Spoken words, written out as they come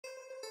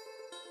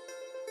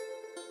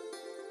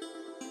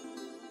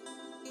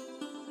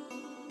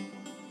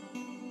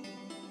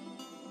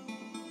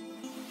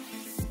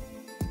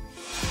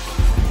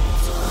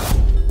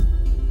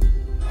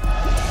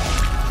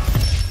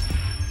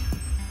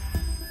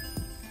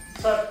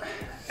So,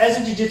 as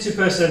a jiu-jitsu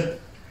person,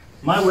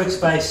 my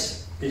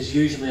workspace is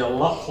usually a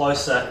lot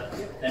closer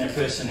than a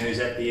person who's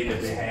at the end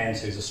of their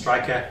hands, who's a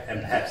striker, and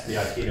perhaps the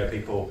Aikido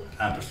people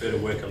prefer to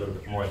work a little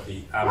bit more at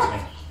the arm's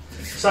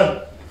length.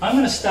 So, I'm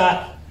going to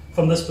start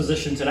from this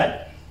position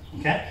today.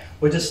 Okay?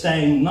 We're just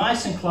staying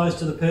nice and close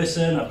to the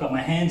person. I've got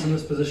my hands in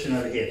this position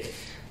over here.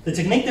 The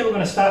technique that we're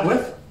going to start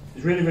with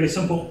is really, really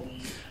simple.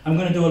 I'm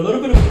going to do a little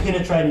bit of a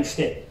penetrating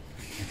step.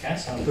 Okay,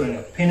 so I'm doing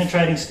a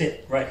penetrating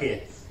step right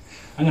here.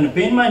 I'm going to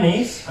bend my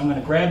knees, I'm going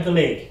to grab the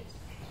leg.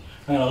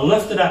 I'm going to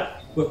lift it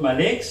up with my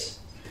legs,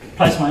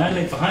 place my own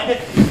leg behind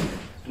it,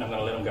 and I'm going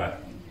to let them go.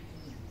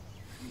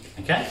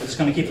 Okay, we're just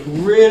going to keep it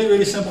really,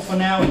 really simple for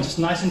now and just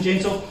nice and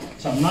gentle.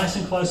 So I'm nice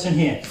and close in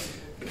here.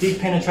 Deep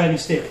penetrating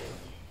step.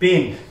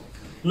 Bend,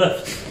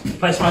 lift,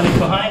 place my leg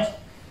behind,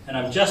 and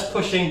I'm just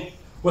pushing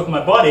with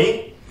my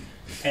body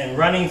and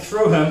running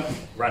through him,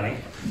 running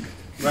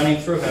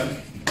through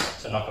him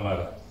to knock him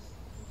over.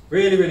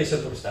 Really, really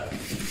simple to start.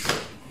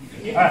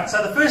 Alright,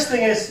 so the first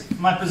thing is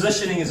my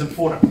positioning is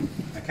important.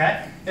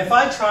 Okay? If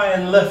I try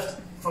and lift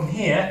from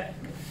here,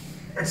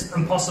 it's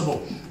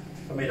impossible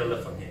for me to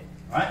lift from here.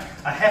 Right?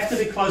 I have to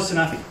be close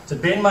enough to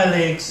bend my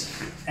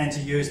legs and to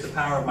use the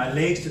power of my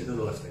legs to do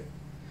the lifting.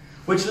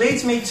 Which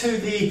leads me to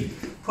the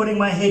putting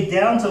my head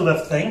down to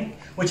lift thing,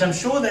 which I'm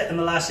sure that in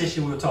the last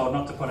session we were told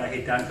not to put our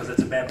head down because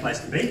it's a bad place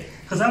to be.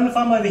 Because if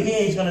I'm over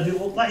here, he's going to do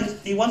all,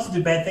 he wants to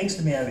do bad things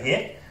to me over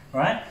here,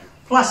 right?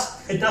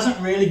 Plus, it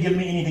doesn't really give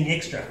me anything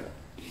extra,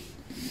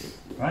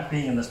 right?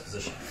 Being in this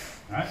position,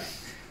 right?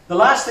 The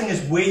last thing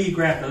is where you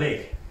grab the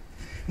leg.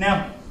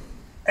 Now,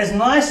 as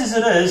nice as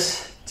it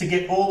is to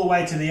get all the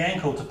way to the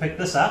ankle to pick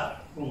this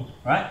up,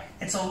 right?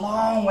 It's a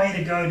long way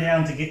to go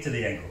down to get to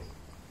the ankle,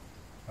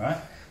 right?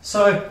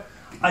 So,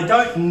 I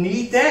don't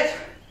need that.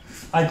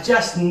 I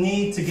just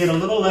need to get a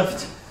little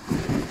lift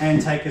and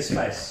take a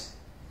space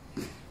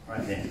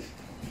right there.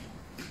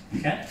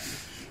 Okay?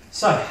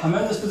 So, I'm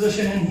in this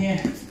position in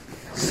here,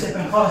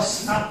 stepping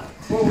close up.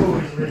 Oh,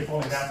 he's really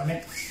falling down for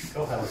me.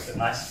 Cool, that looks a bit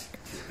nice.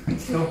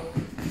 Cool.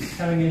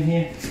 Coming in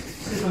here,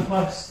 stepping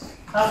close,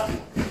 up,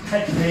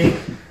 take the leg,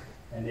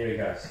 and there he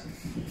goes.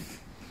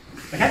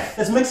 Okay,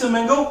 let's mix and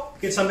mingle.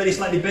 Get somebody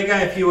slightly bigger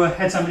if you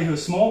had somebody who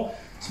was small,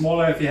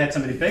 smaller if you had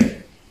somebody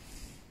big,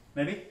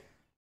 maybe.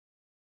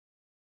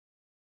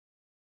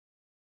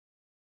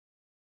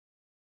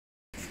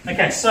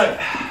 Okay, so,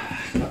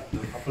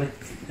 properly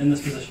in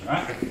this position,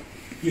 right?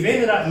 You've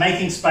ended up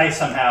making space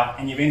somehow,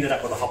 and you've ended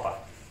up with a hopper.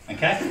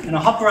 Okay? And a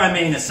hopper, I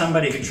mean, is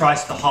somebody who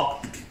tries to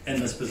hop in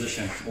this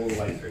position all the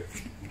way through.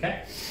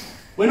 Okay?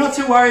 We're not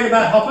too worried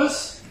about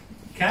hoppers.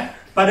 Okay?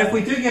 But if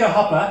we do get a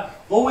hopper,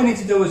 all we need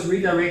to do is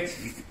redirect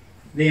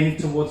them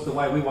towards the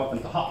way we want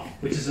them to hop,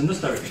 which is in this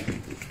direction.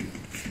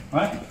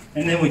 Right?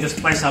 And then we just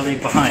place our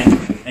leg behind,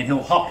 and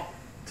he'll hop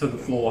to the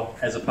floor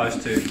as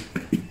opposed to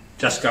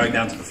just going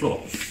down to the floor.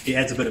 He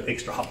adds a bit of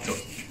extra hop to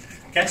it.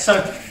 Okay,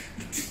 so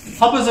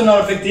hoppers are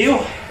not a big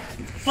deal.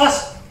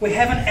 Plus, we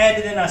haven't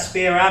added in our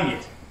spare arm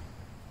yet.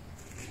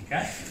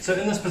 Okay, so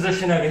in this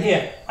position over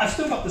here, I've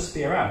still got the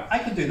spare arm. I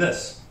can do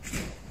this.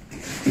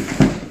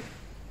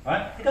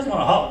 Right? He doesn't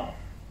want to hop.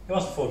 He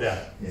wants to fall down.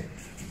 Yeah.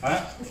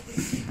 Right?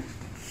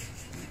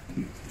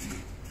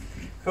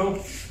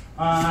 Cool.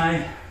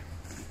 I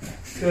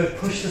could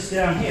push this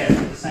down here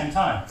at the same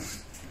time.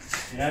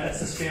 You know, that's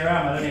the spare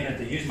arm. I don't even have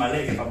to use my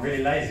leg if I'm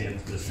really lazy in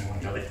this position.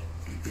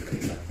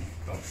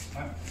 Cool.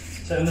 Right.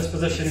 So in this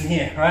position in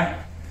here, right,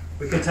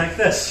 we can take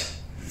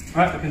this,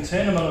 right, we can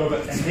turn him a little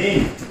bit and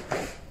then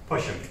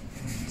push him,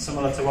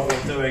 similar to what we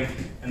were doing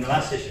in the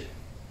last session.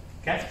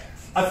 Okay,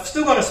 I've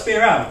still got a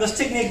spare arm. This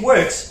technique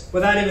works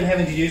without even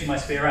having to use my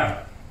spare arm.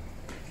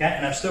 Okay,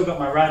 and I've still got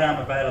my right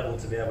arm available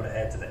to be able to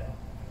add to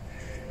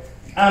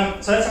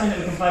that. So that's something that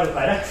we can play with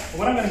later. But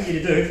what I'm going to get you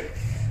to do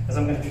is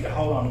I'm going to get you to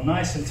hold on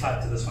nice and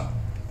tight to this one.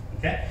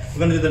 Okay, we're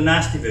going to do the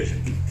nasty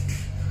version.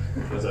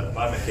 There was a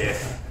moment there,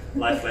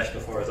 light flashed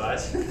before his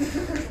eyes.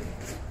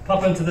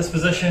 Pop into this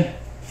position,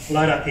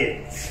 load up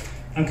here.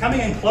 I'm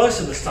coming in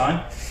closer this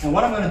time, and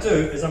what I'm going to do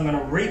is I'm going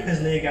to reap his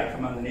leg out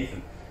from underneath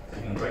him. So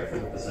I'm going to break through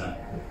with this arm.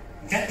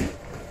 Okay?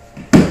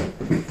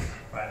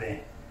 Right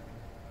there.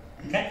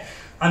 Okay?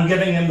 I'm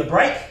giving him the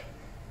break,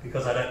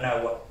 because I don't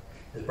know what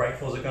his break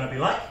falls are going to be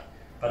like,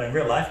 but in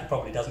real life he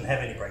probably doesn't have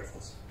any break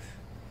falls.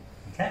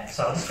 Okay?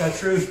 So I'll just go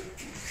through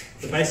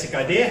the basic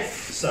idea.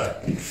 So,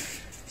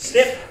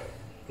 step,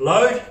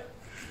 load,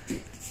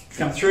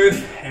 come through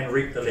and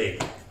reap the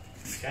leg.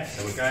 Okay,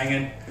 so we're going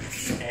in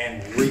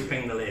and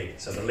reaping the leg.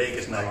 So the leg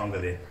is no longer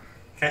there.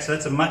 Okay, so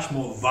that's a much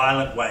more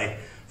violent way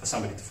for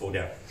somebody to fall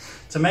down.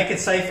 To make it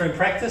safer in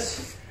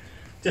practice,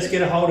 just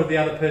get a hold of the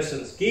other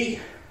person's gi,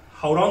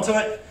 hold on to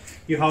it,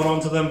 you hold on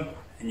to them,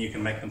 and you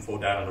can make them fall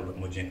down a little bit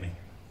more gently.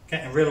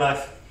 Okay, in real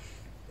life,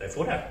 they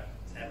fall down.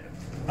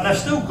 But I've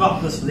still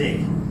got this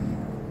leg.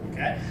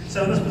 Okay,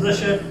 so in this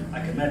position,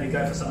 I could maybe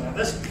go for something like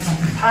this,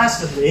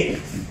 pass the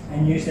leg,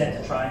 and use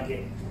that to try and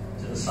get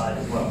to the side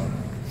as well.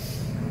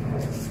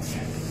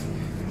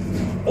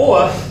 Or,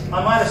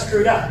 I might have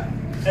screwed up.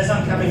 As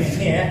I'm coming in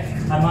here,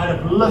 I might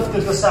have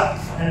lifted this up,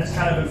 and it's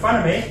kind of in front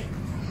of me,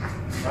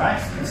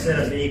 right? Instead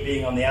of me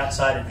being on the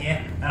outside in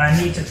here, and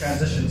I need to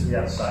transition to the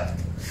other side.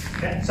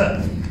 Okay,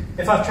 so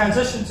if I've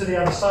transitioned to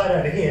the other side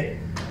over here,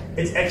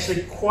 it's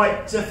actually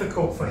quite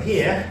difficult for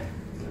here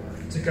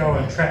to go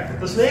and trap with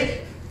this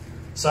leg.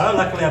 So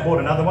luckily I brought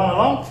another one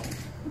along.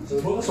 So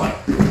we brought this one.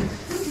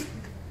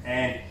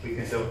 And we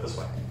can do it this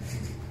way.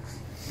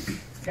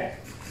 Okay.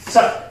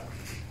 So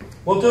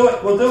we'll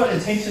do it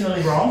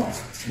intentionally wrong.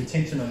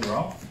 Intentionally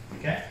wrong.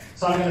 Okay.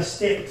 So I'm going to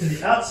step to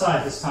the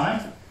outside this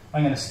time.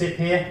 I'm going to step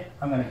here.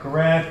 I'm going to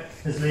grab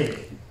his leg.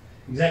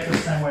 Exactly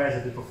the same way as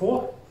I did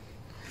before.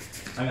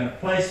 I'm going to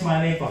place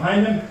my leg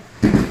behind him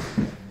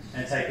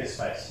and take his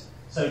space.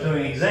 So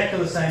doing exactly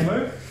the same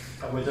move,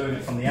 but we're doing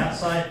it from the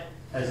outside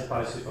as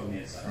opposed to from the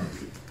inside.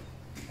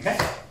 Okay?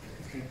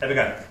 Have a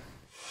go.